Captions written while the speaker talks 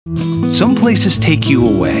Some places take you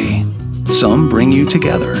away. Some bring you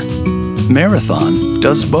together. Marathon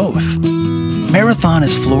does both. Marathon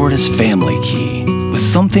is Florida's family key, with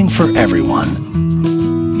something for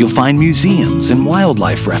everyone. You'll find museums and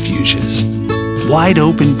wildlife refuges, wide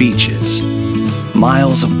open beaches,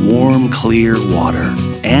 miles of warm, clear water,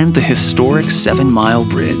 and the historic 7-mile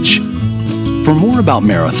bridge. For more about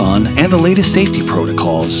Marathon and the latest safety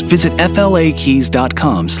protocols, visit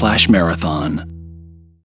flakeys.com/marathon.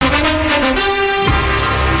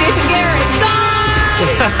 Jason Garrett's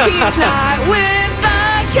gone. He's not with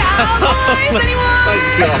the Cowboys anymore.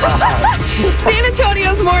 San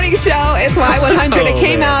Antonio's morning show. It's Y100. It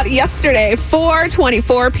came out yesterday,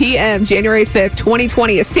 4:24 p.m., January 5th,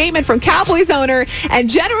 2020. A statement from Cowboys owner and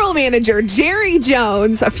general manager Jerry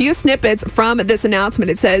Jones. A few snippets from this announcement.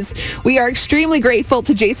 It says, "We are extremely grateful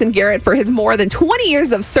to Jason Garrett for his more than 20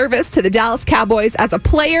 years of service to the Dallas Cowboys as a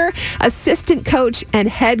player, assistant coach, and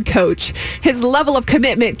head coach. His level of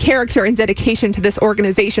commitment, character, and dedication to this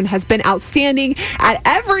organization has been outstanding at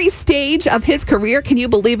every stage of his career." Can you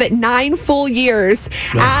believe it? 9 full years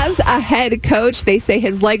as a head coach. They say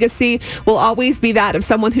his legacy will always be that of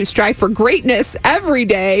someone who strived for greatness every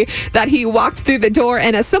day that he walked through the door,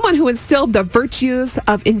 and as someone who instilled the virtues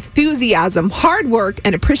of enthusiasm, hard work,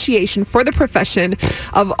 and appreciation for the profession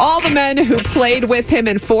of all the men who played with him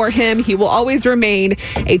and for him. He will always remain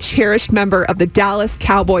a cherished member of the Dallas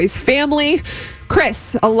Cowboys family.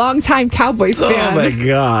 Chris, a longtime Cowboys fan. Oh, my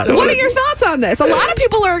God. What are your thoughts on this? A lot of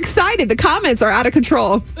people are excited. The comments are out of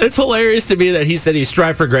control. It's hilarious to me that he said he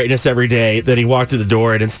strived for greatness every day, that he walked through the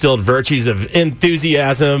door and instilled virtues of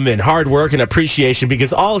enthusiasm and hard work and appreciation,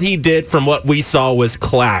 because all he did from what we saw was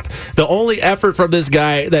clap. The only effort from this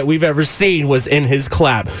guy that we've ever seen was in his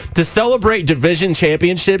clap. To celebrate division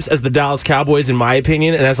championships as the Dallas Cowboys, in my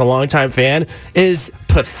opinion, and as a longtime fan, is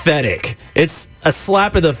pathetic. It's a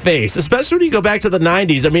slap in the face, especially when you go back to the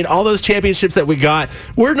 90s. I mean, all those championships that we got,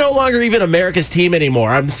 we're no longer even America's team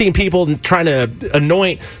anymore. I'm seeing people trying to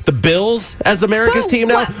anoint the Bills as America's team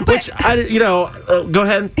now, which, go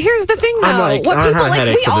ahead. Here's the thing, though. I'm What people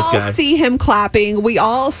headache we for this all guy. see him clapping. We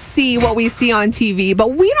all see what we see on TV,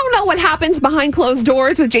 but we don't know what happens behind closed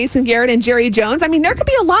doors with Jason Garrett and Jerry Jones. I mean, there could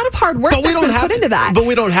be a lot of hard work that's been put into that. But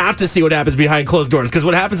we don't have to see what happens behind closed doors, because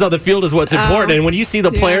what happens on the field is what's important. And when you see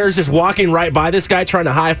the players just walking right by this guy trying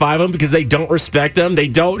to high-five him because they don't respect him, they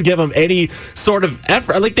don't give him any sort of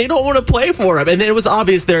effort, like they don't want to play for him. And then it was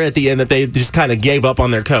obvious there at the end that they just kind of gave up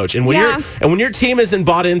on their coach. And when your team isn't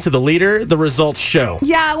bought into the leader, the results show.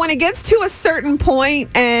 Yeah, when it gets to a certain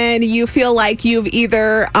point and you feel like you've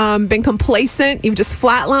either been complacent, you've just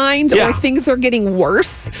flatlined, or things are getting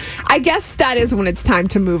worse, I guess that is when it's time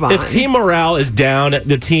to move on. If team morale is down,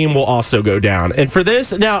 the team will also go down. And for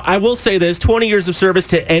this, now I will say this, 20 years of service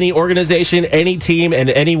to any organization, any team, in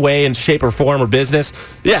any way and shape or form or business,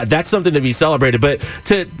 that's something to be celebrated. But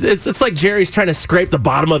it's like Jerry's trying to scrape the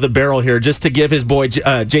bottom of the barrel here just to give his boy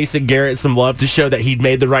Jason Garrett some love to show that he'd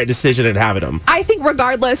made the right decision in having him. I think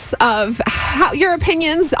regardless of your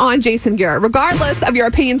opinions on Jason Garrett, regardless of your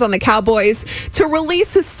opinions on the Cowboys, to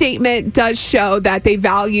release a statement does show that they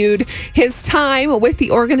valued his time with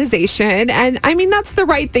the organization. And I mean, that's the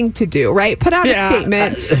right thing to do, right? Put out a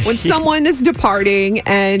statement when someone is departing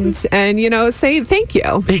and say thank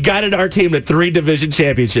you. He guided our team to 3 division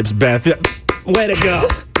championships, Beth. Way to go.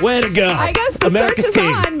 Way to go. I guess the America's search is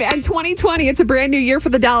team. on, man. 2020, it's a brand new year for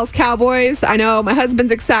the Dallas Cowboys. I know my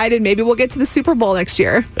husband's excited. Maybe we'll get to the Super Bowl next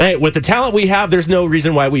year. Hey, with the talent we have, there's no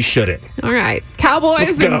reason why we shouldn't. All right.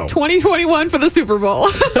 Cowboys in 2021 for the Super Bowl.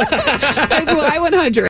 That's Y100.